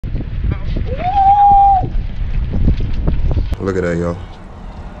Look at that, y'all.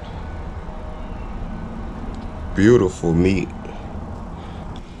 Beautiful meat.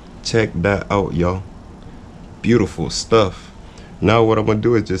 Check that out, y'all. Beautiful stuff. Now what I'm gonna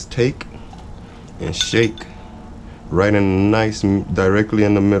do is just take and shake right in nice, directly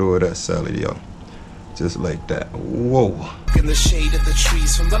in the middle of that salad, y'all. Just like that. Whoa. In the shade of the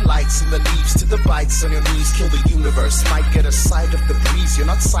trees, from the lights and the leaves to the bites on your knees, kill the universe. Might get a sight of the breeze. You're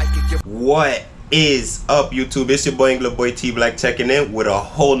not psychic. You're What is up, YouTube? It's your boy English Boy T Black checking in with a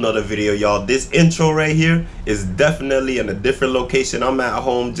whole nother video, y'all. This intro right here is definitely in a different location. I'm at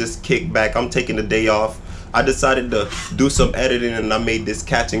home, just kick back. I'm taking the day off. I decided to do some editing and I made this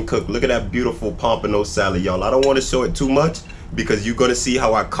catch and cook. Look at that beautiful pompano salad, y'all. I don't want to show it too much because you're gonna see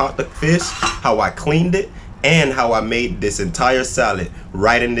how I caught the fish, how I cleaned it, and how I made this entire salad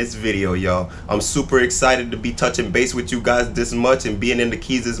right in this video, y'all. I'm super excited to be touching base with you guys this much and being in the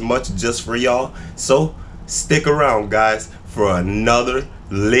Keys this much just for y'all. So stick around, guys, for another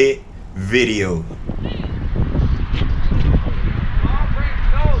lit video.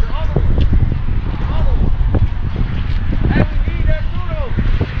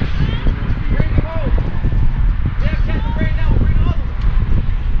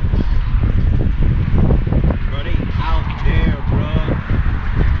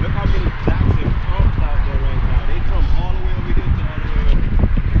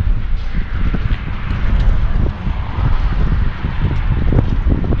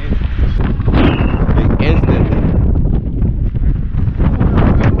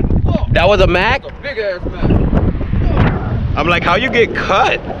 That was a Mac? A big ass Mac. I'm like, how you get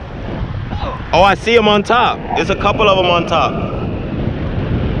cut? Oh, I see them on top. There's a couple of them on top.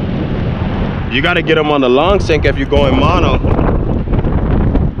 You gotta get them on the long sink if you're going mono.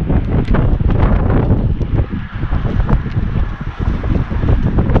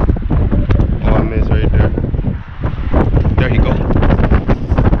 Oh, I missed right there. There you go.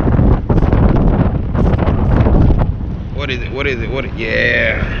 What is it? What is it?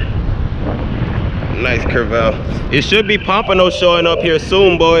 Yeah. Nice curvel. It should be Pompano showing up here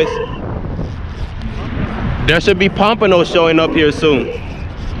soon, boys. There should be Pompano showing up here soon.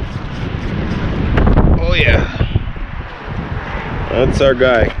 Oh yeah. That's our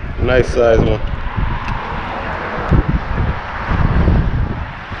guy. Nice size one.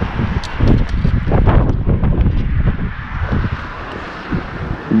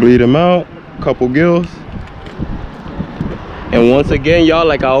 Bleed him out. Couple gills. And once again, y'all,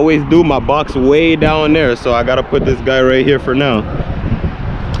 like I always do, my box way down there, so I gotta put this guy right here for now.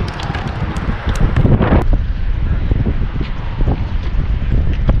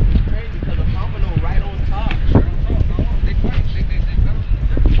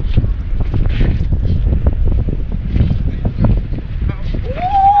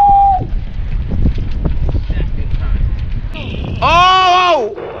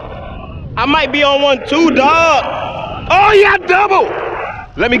 Oh! I might be on one too, dog. Oh, yeah, double.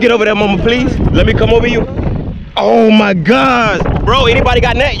 Let me get over there, mama, please. Let me come over you. Oh my God. Bro, anybody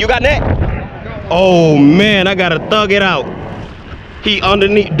got net? You got net? Oh man, I gotta thug it out. He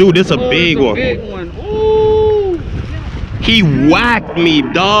underneath. Dude, this a big one. Ooh. He whacked me,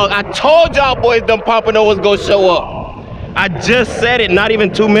 dog. I told y'all boys them Pompano was gonna show up. I just said it not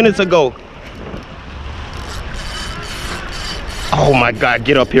even 2 minutes ago. Oh my God,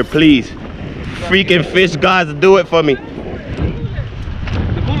 get up here, please. Freaking fish gods, do it for me.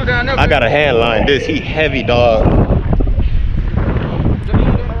 I got a hand line. This, he heavy, dog.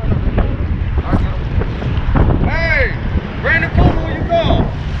 Hey, bring the phone when you go.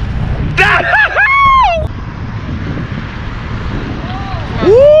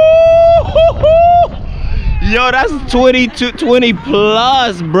 Yo, that's 20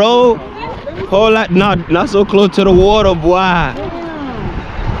 plus, bro. Whole lot, not so close to the water, boy.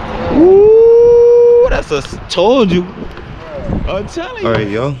 Woo, that's a told you. I'm telling you. All right,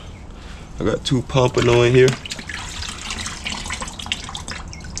 y'all. I got 2 Pompano in here.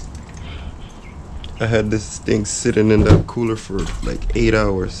 I had this thing sitting in that cooler for like 8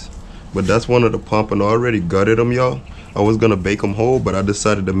 hours. But that's one of the Pompano. I already gutted them, y'all. I was gonna bake them whole, but I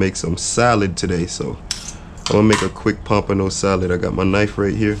decided to make some salad today. So I'm gonna make a quick Pompano salad. I got my knife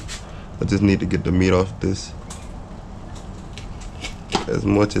right here. I just need to get the meat off this as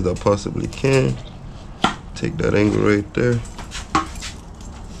much as I possibly can. Take that angle right there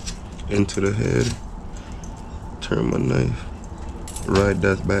into the head. Turn my knife. Ride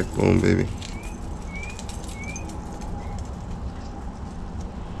that backbone, baby.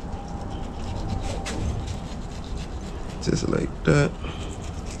 Just like that.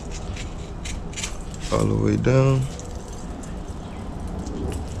 All the way down.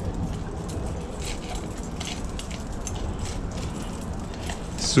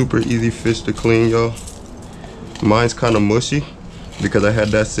 Super easy fish to clean, y'all. Mine's kind of mushy because I had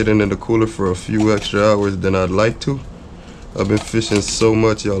that sitting in the cooler for a few extra hours than I'd like to. I've been fishing so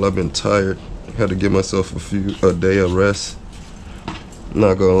much, y'all. I've been tired. I had to give myself a day of rest.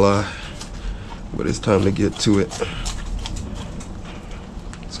 Not gonna lie, but it's time to get to it.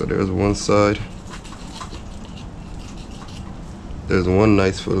 So there's one side. There's one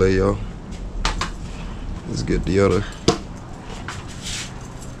nice fillet, y'all. Let's get the other.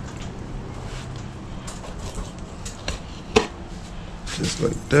 Just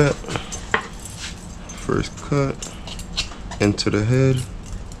like that. First cut into the head.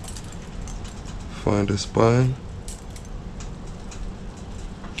 Find the spine.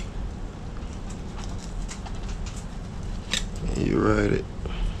 And you ride it.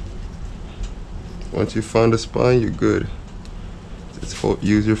 Once you find the spine, you're good. Just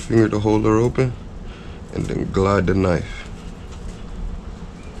use your finger to hold her open and then glide the knife.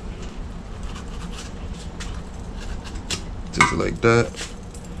 Just like that.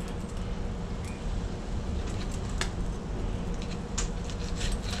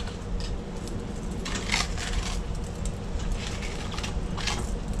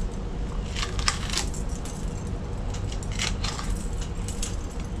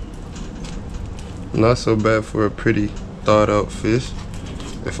 Not so bad for a pretty thought out fish,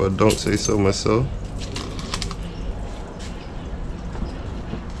 if I don't say so myself.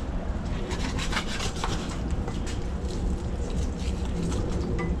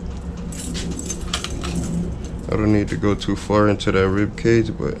 I don't need to go too far into that rib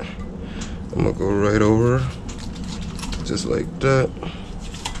cage, but I'm gonna go right over her, just like that.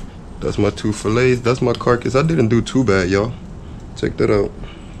 That's my two fillets. That's my carcass. I didn't do too bad, y'all. Check that out.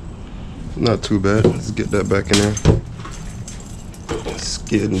 Not too bad. Let's get that back in there.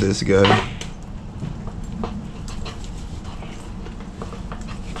 Skin this guy.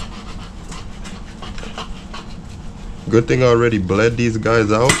 Good thing I already bled these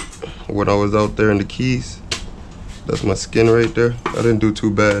guys out when I was out there in the Keys. That's my skin right there. I didn't do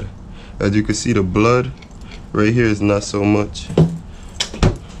too bad. As you can see, the blood right here is not so much.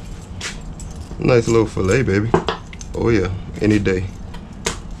 Nice little fillet, baby. Oh yeah, any day.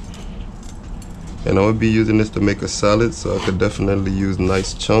 And I would be using this to make a salad, so I could definitely use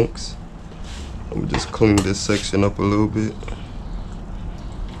nice chunks. I'm gonna just clean this section up a little bit.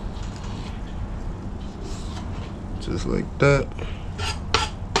 Just like that.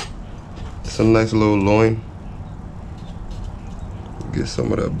 It's a nice little loin. Get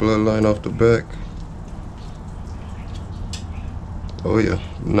some of that bloodline off the back. Oh yeah,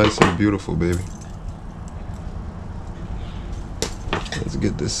 nice and beautiful, baby. Let's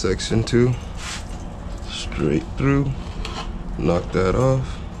get this section too. Straight through. Knock that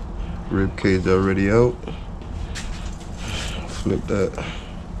off. Rib cage already out. Flip that.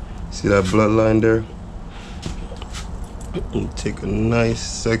 See that bloodline there? And take a nice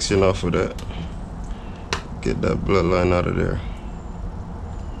section off of that. Get that bloodline out of there.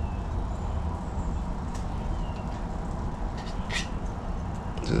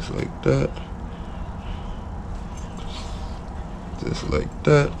 Just like that. Just like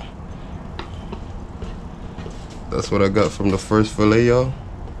that. That's what I got from the first fillet, y'all.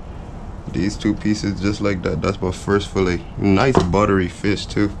 These two pieces just like that. That's my first fillet. Nice buttery fish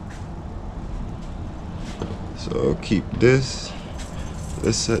too. So I'll keep this.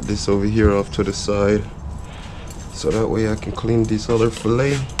 Let's set this over here off to the side, so that way I can clean this other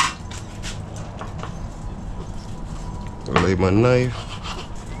fillet. Lay my knife.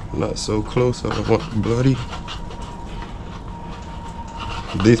 Not so close, I don't want bloody.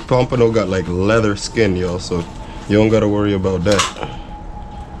 These Pompano got like leather skin, y'all, so you don't gotta worry about that.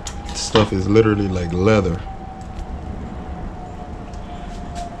 This stuff is literally like leather.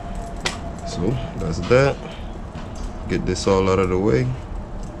 So that's that. Get this all out of the way.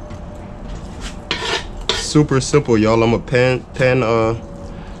 Super simple, y'all. I'm gonna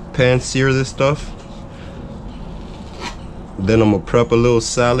pan sear this stuff. Then I'm gonna prep a little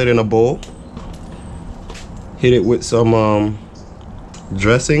salad in a bowl. Hit it with some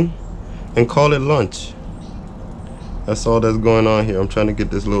dressing and call it lunch. That's all that's going on here. I'm trying to get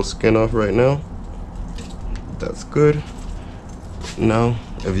this little skin off right now. That's good. Now,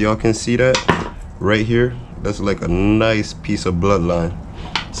 if y'all can see that right here, that's like a nice piece of bloodline.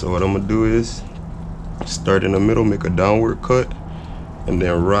 So what I'm gonna do is start in the middle, make a downward cut, and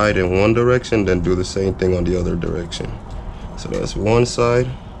then ride in one direction, then do the same thing on the other direction. So that's one side,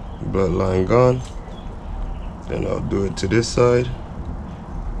 bloodline gone. Then I'll do it to this side.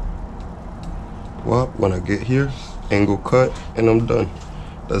 Whop, when I get here, angle cut, and I'm done.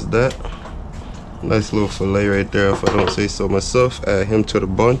 That's that. Nice little fillet right there, if I don't say so myself. Add him to the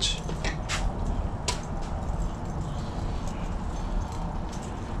bunch.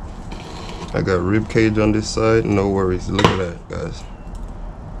 I got rib cage on this side, no worries. Look at that, guys.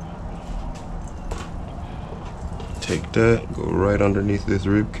 Take that, go right underneath this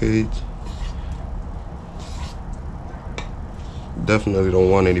rib cage. Definitely don't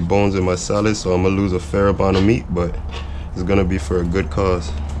want any bones in my salad, so I'm gonna lose a fair amount of meat, but it's gonna be for a good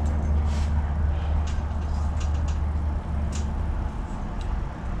cause.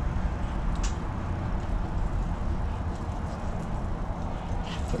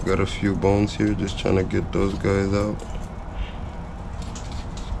 I got a few bones here, just trying to get those guys out.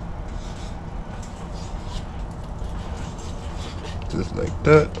 Just like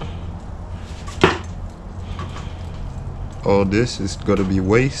that. All this is gonna be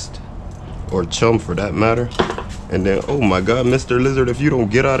waste, or chum for that matter. And then, oh my God, Mr. Lizard, if you don't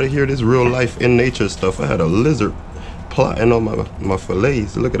get out of here, this real life in nature stuff. I had a lizard plotting on my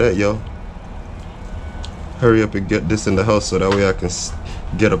fillets. Look at that, y'all. Hurry up and get this in the house so that way I can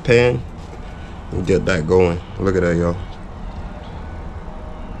get a pan and get that going. Look at that, y'all.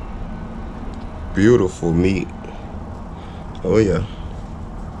 Beautiful meat. Oh yeah.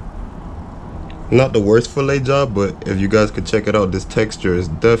 Not the worst fillet job, but if you guys could check it out, this texture is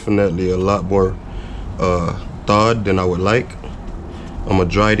definitely a lot more thawed than I would like. I'm gonna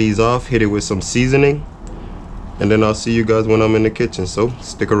dry these off, hit it with some seasoning, and then I'll see you guys when I'm in the kitchen. So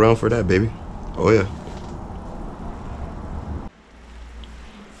stick around for that, baby. Oh yeah.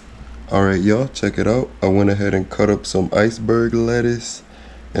 Alright, y'all, check it out. I went ahead and cut up some iceberg lettuce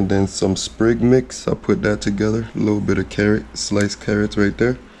and then some sprig mix. I put that together, a little bit of carrot, sliced carrots right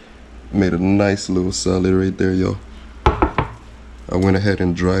there. Made a nice little salad right there, y'all. I went ahead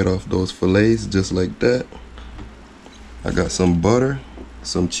and dried off those fillets just like that. I got some butter,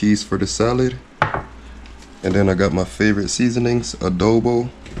 some cheese for the salad, and then I got my favorite seasonings: adobo,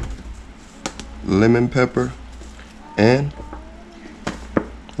 lemon pepper, and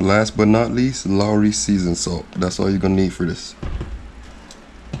last but not least, Lowry seasoned salt. That's all you're gonna need for this.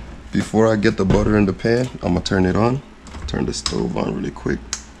 Before I get the butter in the pan, I'm gonna turn it on. Turn the stove on really quick.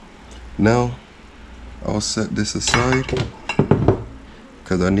 Now, I'll set this aside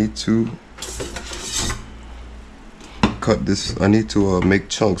because I need to cut this. I need to make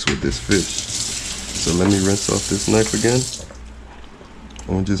chunks with this fish. So let me rinse off this knife again.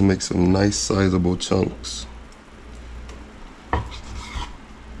 I'm gonna just make some nice sizable chunks.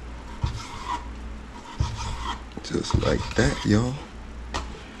 Just like that, y'all.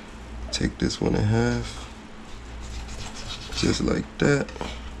 Take this one in half. Just like that.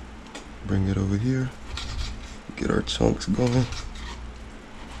 Bring it over here. Get our chunks going.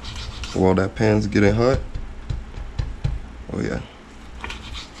 While that pan's getting hot. Oh yeah.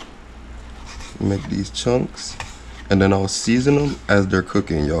 Make these chunks. And then I'll season them as they're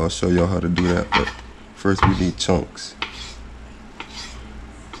cooking, y'all. I'll show y'all how to do that. But first we need chunks.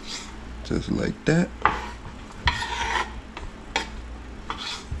 Just like that.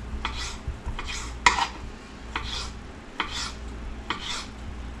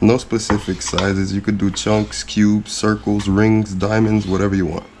 No specific sizes. You could do chunks, cubes, circles, rings, diamonds, whatever you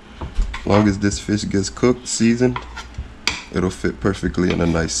want. As long as this fish gets cooked, seasoned, it'll fit perfectly in a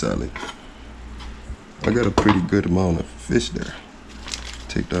nice salad. I got a pretty good amount of fish there.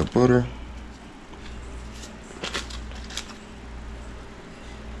 Take that butter.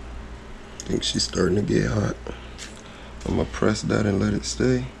 I think she's starting to get hot. I'm gonna press that and let it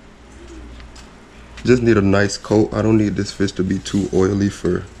stay. Just need a nice coat. I don't need this fish to be too oily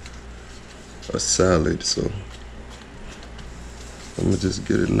for a salad, so I'm gonna just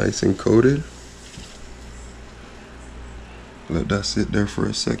get it nice and coated. Let that sit there for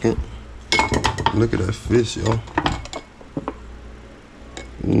a second. Look at that fish, y'all.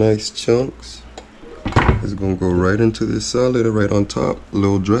 Nice chunks. It's gonna go right into this salad, right on top. A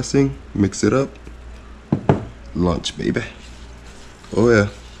little dressing, mix it up. Lunch, baby. Oh yeah.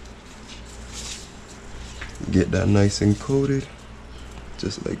 Get that nice and coated,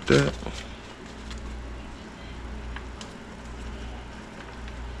 just like that.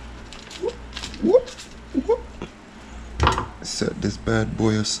 Set this bad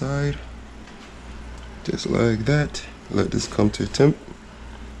boy aside, just like that. Let this come to temp.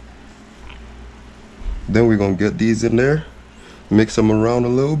 Then we're gonna get these in there, mix them around a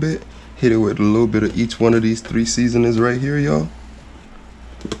little bit, hit it with a little bit of each one of these 3 seasonings right here, y'all.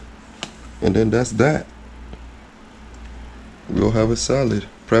 And then that's that. We'll have a salad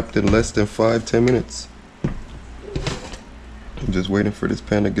prepped in less than 5-10 minutes. I'm just waiting for this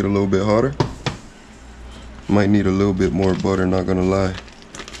pan to get a little bit hotter. Might need a little bit more butter, not gonna lie.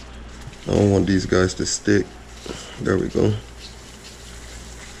 I don't want these guys to stick. There we go.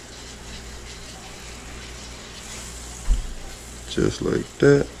 Just like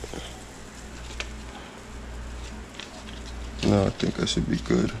that. Now I think I should be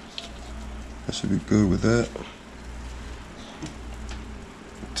good. I should be good with that.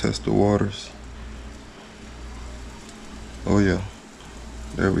 Test the waters. Oh yeah,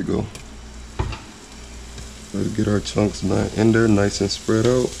 there we go. Let's get our chunks in there, nice and spread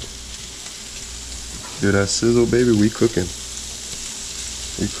out. Hear that sizzle, baby? We cooking.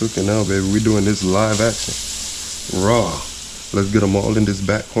 We cooking now, baby. We doing this live action. Raw. Let's get them all in this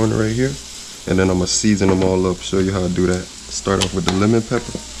back corner right here. And then I'm gonna season them all up, show you how to do that. Start off with the lemon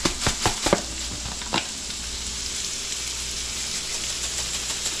pepper.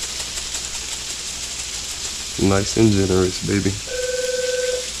 Nice and generous, baby.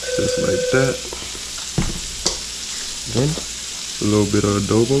 Just like that. Then a little bit of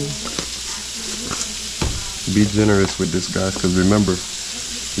adobo. Be generous with this, guys, because remember,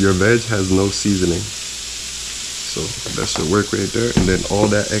 your veg has no seasoning. So that should work right there. And then all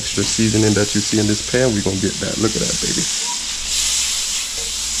that extra seasoning that you see in this pan, we're gonna get that. Look at that, baby.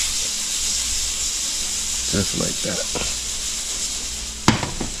 Just like that.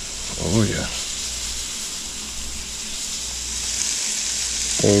 Oh yeah.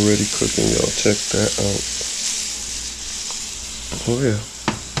 Already cooking, y'all. Check that out. Oh yeah.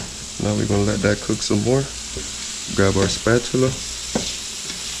 Now we're gonna let that cook some more. Grab our spatula.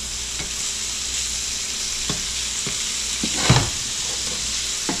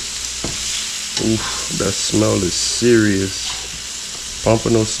 Oof, that smell is serious.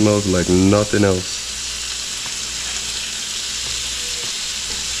 Pompano smells like nothing else.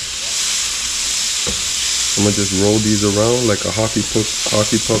 I'm gonna just roll these around like a hockey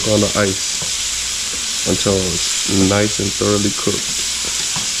puck on the ice until it's nice and thoroughly cooked.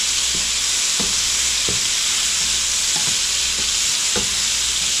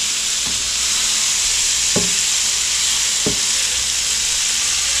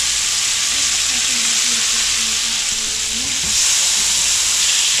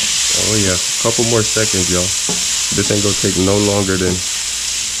 Oh yeah, a couple more seconds, y'all. This ain't gonna take no longer than,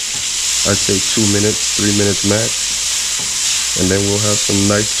 I'd say 2 minutes, 3 minutes max. And then we'll have some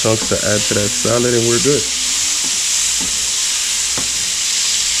nice chunks to add to that salad and we're good.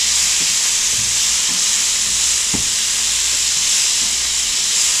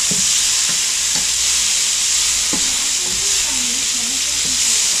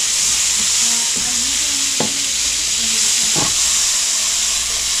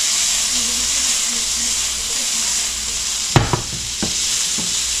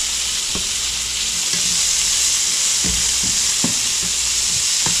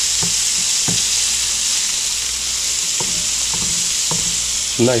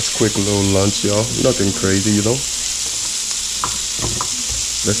 Nice quick little lunch, y'all. Nothing crazy, you know.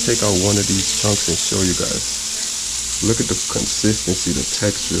 Let's take out one of these chunks and show you guys. Look at the consistency, the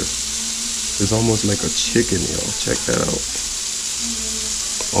texture. It's almost like a chicken, y'all. Check that out.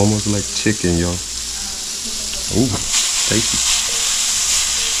 Almost like chicken, y'all. Ooh, tasty.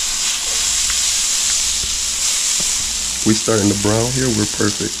 We starting to brown here, we're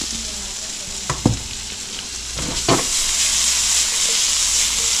perfect.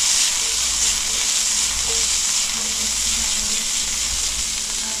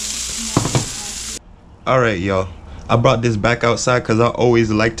 Alright, y'all, I brought this back outside because I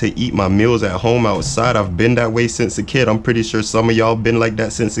always like to eat my meals at home outside. I've been that way since a kid. I'm pretty sure some of y'all been like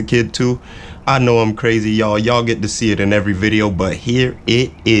that since a kid too. I know I'm crazy, y'all. Y'all get to see it in every video, but here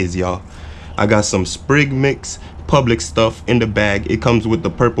it is, y'all. I got some sprig mix Public stuff in the bag. It comes with the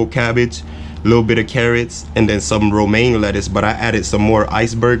purple cabbage, a little bit of carrots, and then some romaine lettuce, but I added some more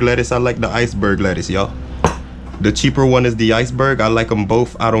iceberg lettuce. I like the iceberg lettuce, y'all. The cheaper one is the iceberg. I like them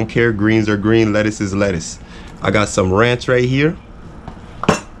both. I don't care. Greens are green, lettuce is lettuce. I got some ranch right here.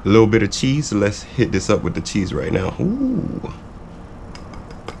 A little bit of cheese. Let's hit this up with the cheese right now. Ooh.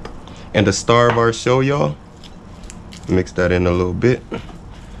 And the star of our show, y'all. Mix that in a little bit.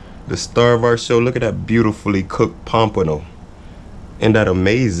 The star of our show. Look at that beautifully cooked pompano. And that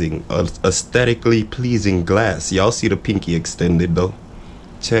amazing, aesthetically pleasing glass. Y'all see the pinky extended though.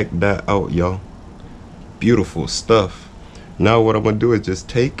 Check that out, y'all. Beautiful stuff. Now what I'm gonna do is just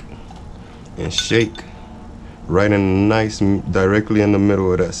take and shake right in nice, directly in the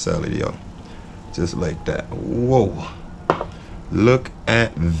middle of that salad, y'all. Just like that. Whoa. Look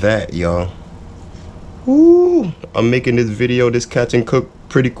at that, y'all. Woo. I'm making this video, this catch and cook,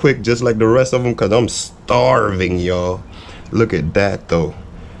 pretty quick, just like the rest of them, because I'm starving, y'all. Look at that, though.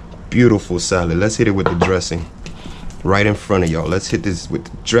 Beautiful salad. Let's hit it with the dressing. right in front of y'all. Let's hit this with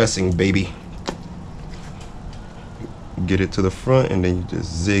the dressing, baby. Get it to the front, and then you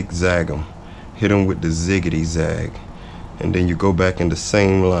just zigzag them. Hit them with the ziggity zag, and then you go back in the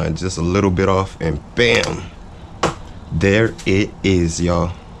same line, just a little bit off, and bam, there it is,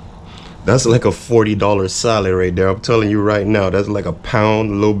 y'all. That's like a $40 salad right there. I'm telling you right now, that's like a pound,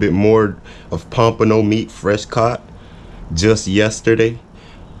 a little bit more of pompano meat, fresh caught just yesterday.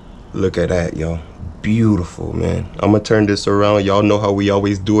 Look at that, y'all. Beautiful, man. I'm gonna turn this around. Y'all know how we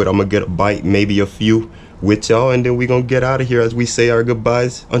always do it. I'm gonna get a bite, maybe a few with y'all, and then we gonna get out of here as we say our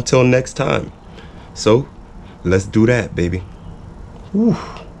goodbyes until next time. So let's do that, baby. Whew.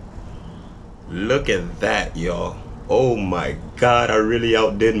 Look at that, y'all. Oh my God, I really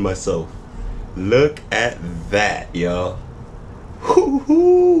outdid myself. Look at that, y'all.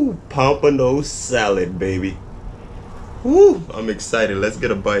 Woo-hoo! Pompano salad, baby. Woo! I'm excited. Let's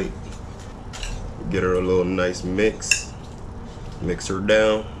get a bite. Get her a little nice mix. Mix her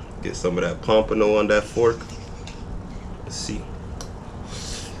down. Get some of that pompano on that fork. Let's see.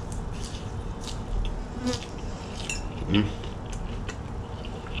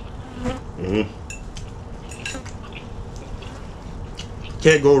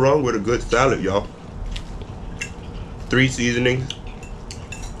 Can't go wrong with a good salad, y'all. 3 seasonings,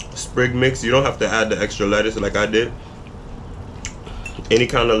 sprig mix. You don't have to add the extra lettuce like I did. Any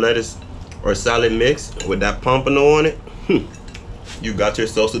kind of lettuce or salad mix with that pompano on it, you got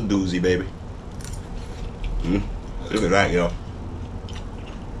yourself a doozy, baby. Look at that, y'all.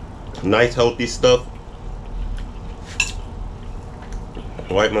 Nice healthy stuff.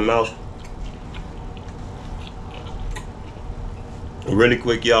 Wipe my mouth. Really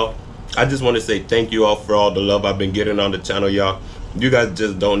quick, y'all, I just want to say thank you all for all the love I've been getting on the channel, y'all. You guys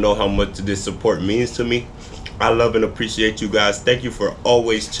just don't know how much this support means to me. I love and appreciate you guys. Thank you for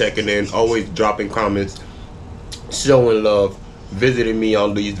always checking in, always dropping comments, showing love, visiting me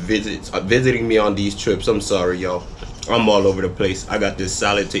on these visits, visiting me on these trips. I'm sorry, y'all. I'm all over the place. I got this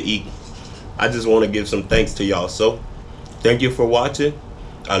salad to eat. I just want to give some thanks to y'all. So thank you for watching.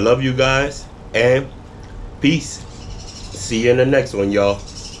 I love you guys, and peace. See you in the next one, y'all.